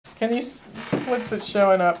Can you, what's it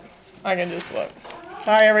showing up? I can just look.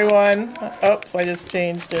 Hi everyone. Oops, I just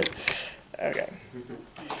changed it. Okay.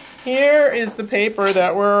 Here is the paper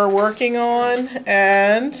that we're working on,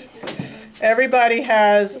 and everybody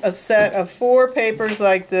has a set of 4 papers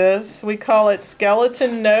like this. We call it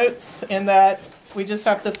skeleton notes, in that we just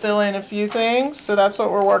have to fill in a few things. So that's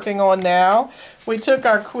what we're working on now. We took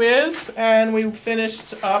our quiz and we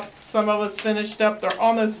finished up, some of us finished up, they're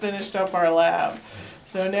almost finished up our lab.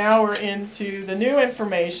 So now we're into the new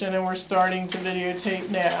information and we're starting to videotape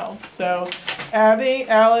now. So Abby,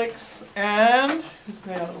 Alex, and who's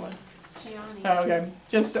the other one? Gianni. Oh, okay,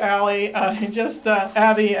 just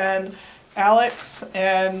Abby and Alex,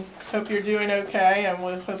 and hope you're doing okay, and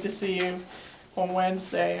we'll hope to see you on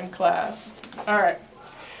Wednesday in class. All right,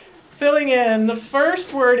 filling in, the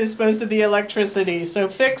first word is supposed to be electricity, so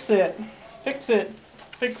fix it, fix it,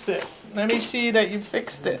 fix it. Let me see that you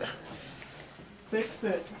fixed it. Fix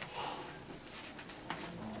it.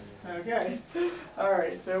 Okay, all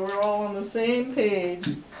right, so we're all on the same page.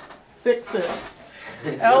 Fix it.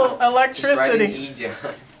 Electricity.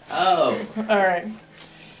 Oh. All right.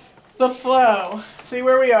 The flow. See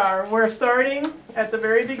where we are. We're starting at the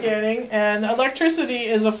very beginning, and electricity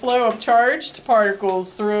is a flow of charged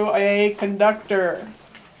particles through a conductor.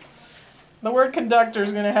 The word conductor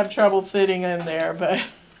is going to have trouble fitting in there, but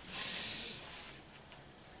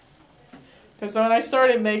because when I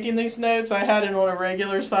started making these notes, I had it on a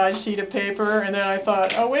regular size sheet of paper, and then I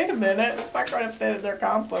thought, oh, wait a minute, it's not going to fit in their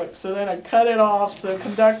comp book. So then I cut it off, so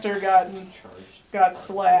conductor got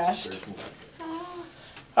slashed.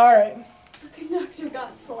 All right. The conductor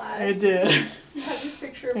got slashed. It did. You have this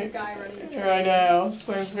picture of a guy running a train. Here I know,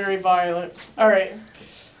 so it's very violent. All right.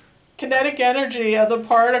 Kinetic energy of the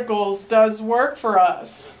particles does work for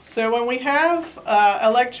us. So when we have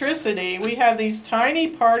electricity, we have these tiny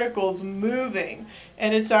particles moving,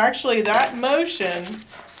 and it's actually that motion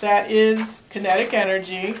that is kinetic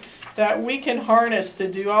energy that we can harness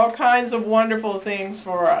to do all kinds of wonderful things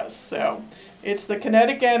for us. So it's the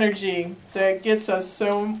kinetic energy that gets us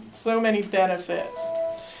so many benefits.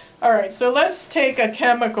 All right, so let's take a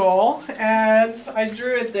chemical, and I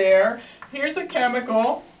drew it there. Here's a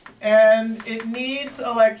chemical, and it needs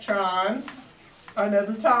electrons. Oh no,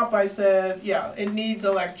 the top I said, yeah, it needs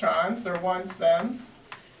electrons, or wants them.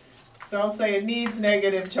 So I'll say it needs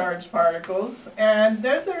negative charged particles. And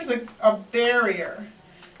then there's a barrier.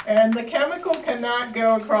 And the chemical cannot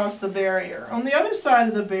go across the barrier. On the other side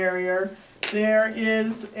of the barrier, there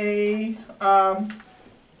is a,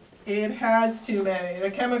 it has too many.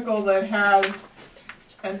 The chemical that has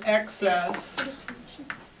an excess.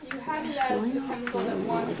 You have it as a chemical that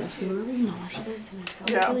wants to.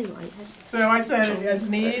 Yeah. So I said it as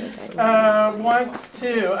needs, wants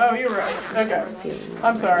to. Oh, you're right. Okay.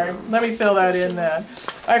 I'm sorry. Let me fill that in then.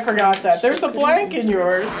 I forgot that. There's a blank in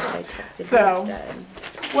yours. So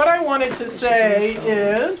what I wanted to say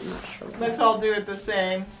is, let's all do it the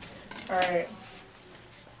same. All right.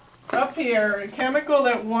 Up here, a chemical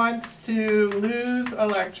that wants to lose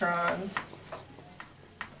electrons.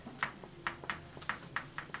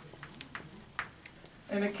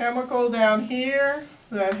 And a chemical down here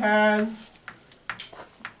that has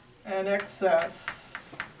an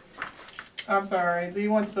excess. I'm sorry, he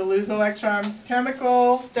wants to lose electrons.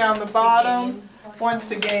 Chemical down the bottom wants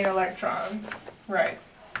to gain electrons. Right.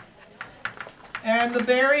 And the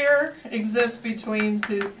barrier exists between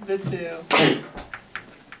the two.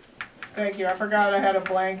 Thank you. I forgot I had a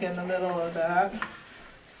blank in the middle of that.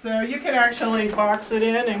 So you can actually box it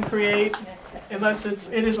in and create, unless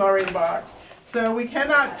it is already boxed. So we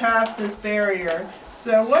cannot pass this barrier.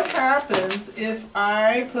 So what happens if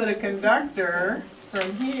I put a conductor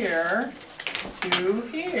from here to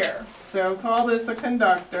here? So call this a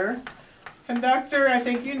conductor. Conductor, I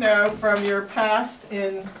think you know from your past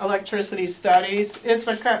in electricity studies, it's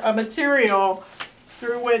a material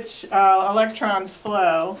through which electrons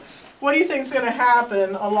flow. What do you think is going to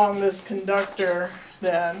happen along this conductor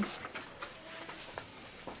then?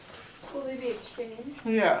 Will they be exchanged?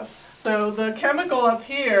 Yes. So the chemical up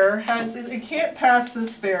here it can't pass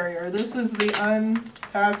this barrier. This is the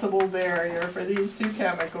unpassable barrier for these two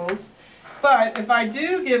chemicals. But if I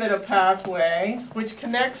do give it a pathway, which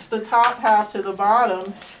connects the top half to the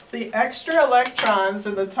bottom, the extra electrons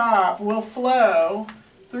in the top will flow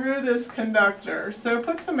through this conductor. So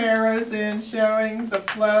put some arrows in showing the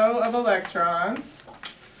flow of electrons,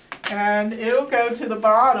 and it'll go to the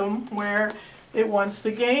bottom where it wants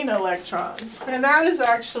to gain electrons. And that is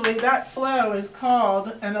actually, that flow is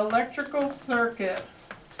called an electrical circuit.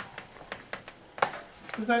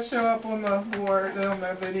 Does that show up on the board, on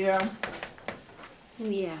the video?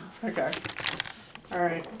 Yeah. Okay. All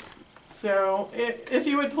right. So if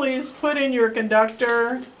you would please put in your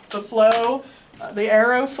conductor, the flow, the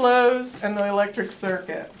arrow flows, and the electric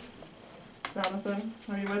circuit. Jonathan,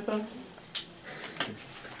 are you with us?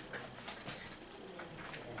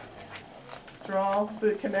 Draw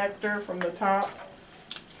the connector from the top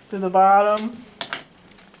to the bottom,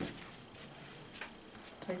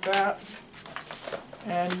 like that,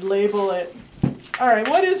 and label it. All right,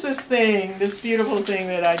 what is this thing, this beautiful thing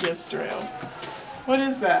that I just drew? What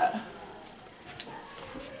is that?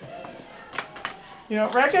 You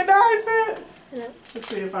don't recognize it? No. Let's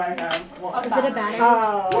see if I have one. Is it a battery?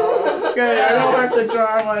 Oh, good. I don't have to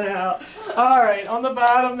draw one out. All right, on the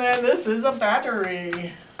bottom there, this is a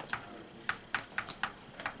battery.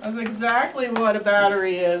 That's exactly what a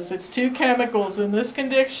battery is. It's two chemicals in this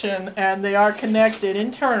condition, and they are connected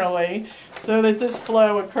internally so that this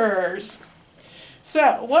flow occurs.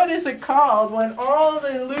 So, what is it called when all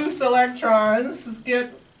the loose electrons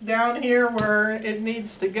get down here where it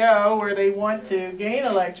needs to go, where they want to gain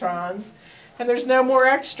electrons, and there's no more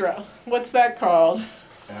extra? What's that called?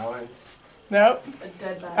 Balance. Nope. A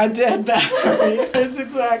dead battery. A dead battery. That's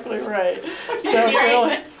exactly right.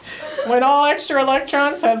 So, when all extra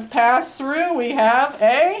electrons have passed through, we have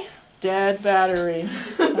a dead battery.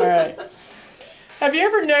 All right. Have you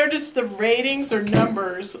ever noticed the ratings or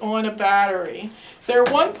numbers on a battery? They're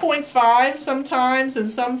 1.5 sometimes, and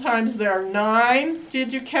sometimes they're 9.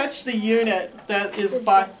 Did you catch the unit that is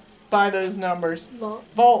by those numbers? Volt.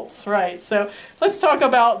 Volts, right. So let's talk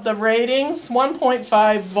about the ratings.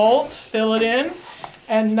 1.5 volt, fill it in,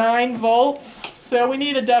 and 9 volts. So we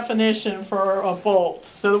need a definition for a volt.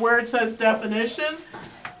 So where it says definition,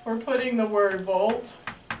 we're putting the word volt.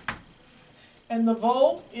 And the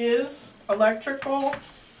volt is electrical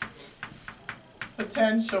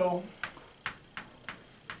potential.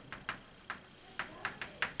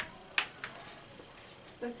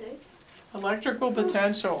 That's it? Electrical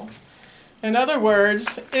potential. In other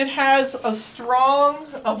words, it has a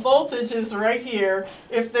voltage is right here.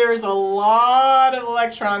 If there's a lot of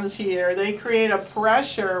electrons here, they create a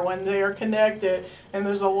pressure when they are connected, and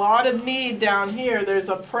there's a lot of need down here, there's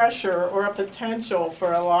a pressure or a potential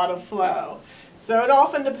for a lot of flow. So it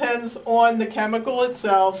often depends on the chemical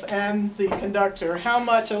itself and the conductor, how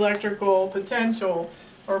much electrical potential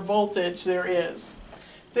or voltage there is.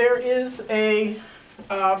 There is the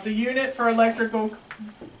unit for electrical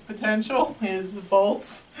potential is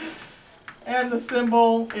volts, and the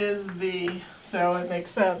symbol is V, so it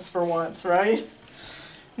makes sense for once, right?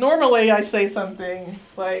 Normally I say something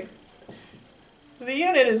like, the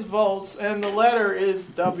unit is volts and the letter is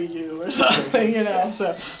W or something, you know,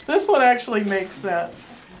 so this one actually makes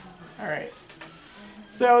sense. All right.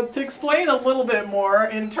 So to explain a little bit more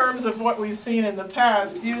in terms of what we've seen in the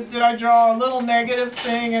past, did I draw a little negative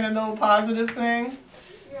thing and a little positive thing?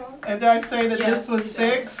 Yeah. And did I say that Yes, this was you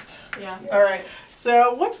did. fixed? Yeah. All right.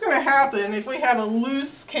 So what's going to happen if we have a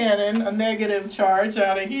loose cannon, a negative charge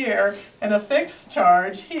out of here, and a fixed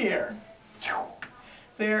charge here?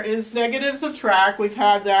 There is negatives attract. We've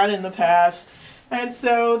had that in the past. And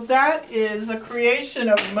so that is a creation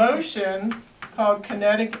of motion called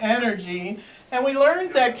kinetic energy. And we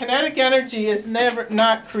learned that kinetic energy is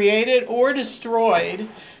not created or destroyed.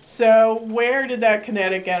 So where did that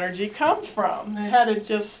kinetic energy come from? It had to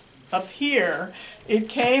just appear. It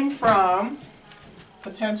came from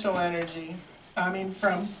potential energy. I mean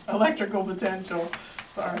from electrical potential,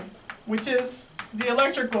 sorry, which is the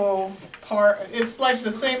electrical part. It's like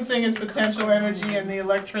the same thing as potential energy in the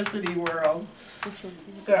electricity world.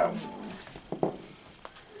 So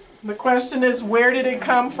the question is, where did it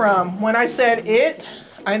come from? When I said it,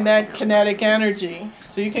 I meant kinetic energy.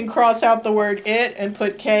 So you can cross out the word it and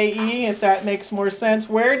put KE if that makes more sense.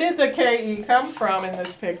 Where did the KE come from in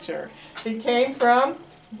this picture? It came from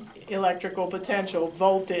electrical potential,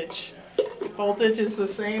 voltage. Voltage is the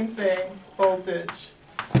same thing, voltage.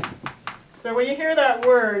 So when you hear that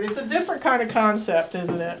word, it's a different kind of concept,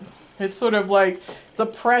 isn't it? It's sort of like the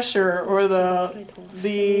pressure or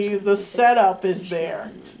the setup is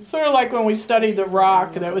there. Sort of like when we studied the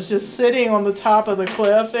rock that was just sitting on the top of the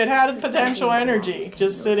cliff. It had potential energy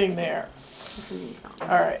just sitting there. All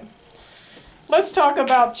right. Let's talk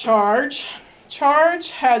about charge.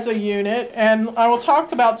 Charge has a unit, and I will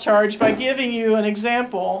talk about charge by giving you an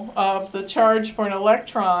example of the charge for an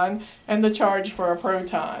electron and the charge for a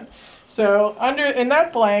proton. So in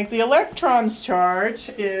that blank, the electron's charge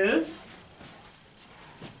is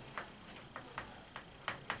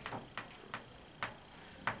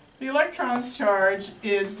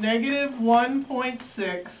negative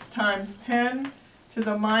 1.6 times 10 to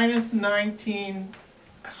the minus 19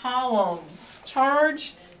 coulombs.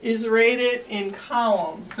 Charge is rated in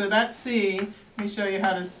coulombs. So that C, let me show you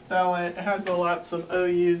how to spell it. It has lots of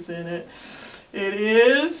OU's in it. It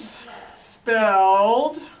is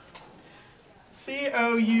spelled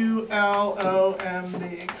C-O-U-L-O-M-B,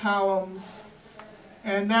 coulombs.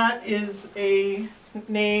 And that is a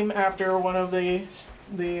name after one of the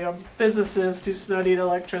physicists who studied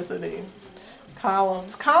electricity.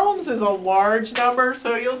 Coulombs. Coulombs is a large number,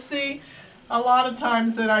 so you'll see a lot of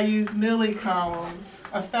times that I use millicoulombs.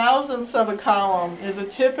 A thousandth of a coulomb is a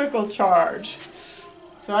typical charge.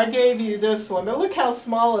 So I gave you this one, but look how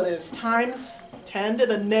small it is. Times 10 to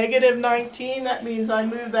the negative 19, that means I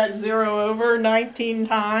moved that 0 over 19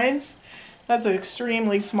 times. That's an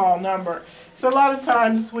extremely small number. So a lot of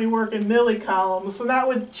times we work in millicoulombs, so that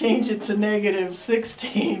would change it to negative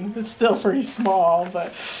 16. It's still pretty small,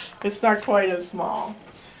 but it's not quite as small.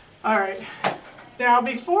 All right. Now,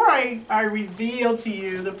 before I reveal to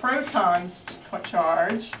you the proton's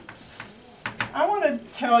charge, I want to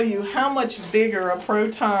tell you how much bigger a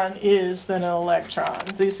proton is than an electron.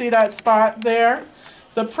 Do you see that spot there?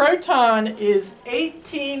 The proton is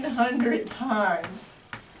 1,800 times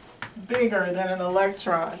bigger than an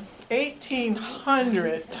electron.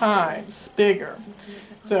 1,800 times bigger.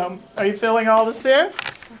 So, are you filling all this in?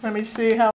 Let me see how